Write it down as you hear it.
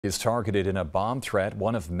Is targeted in a bomb threat,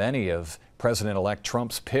 one of many of President-elect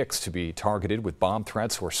Trump's picks to be targeted with bomb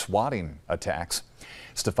threats or swatting attacks.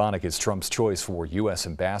 Stefanik is Trump's choice for U.S.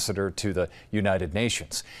 ambassador to the United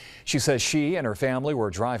Nations. She says she and her family were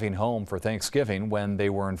driving home for Thanksgiving when they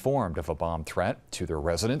were informed of a bomb threat to their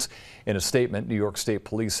residence. In a statement, New York State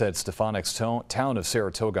Police said Stefanik's town of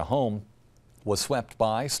Saratoga home was swept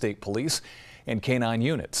by state police and canine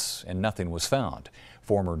units, and nothing was found.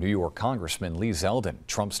 Former New York Congressman Lee Zeldin,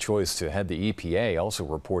 Trump's choice to head the EPA, also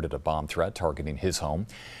reported a bomb threat targeting his home.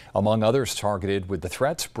 Among others targeted with the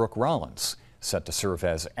threats, Brooke Rollins, set to serve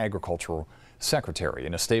as Agricultural Secretary.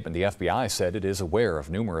 In a statement, the FBI said it is aware of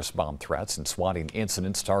numerous bomb threats and swatting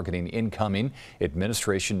incidents targeting incoming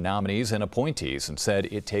administration nominees and appointees, and said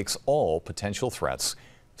it takes all potential threats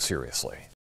seriously.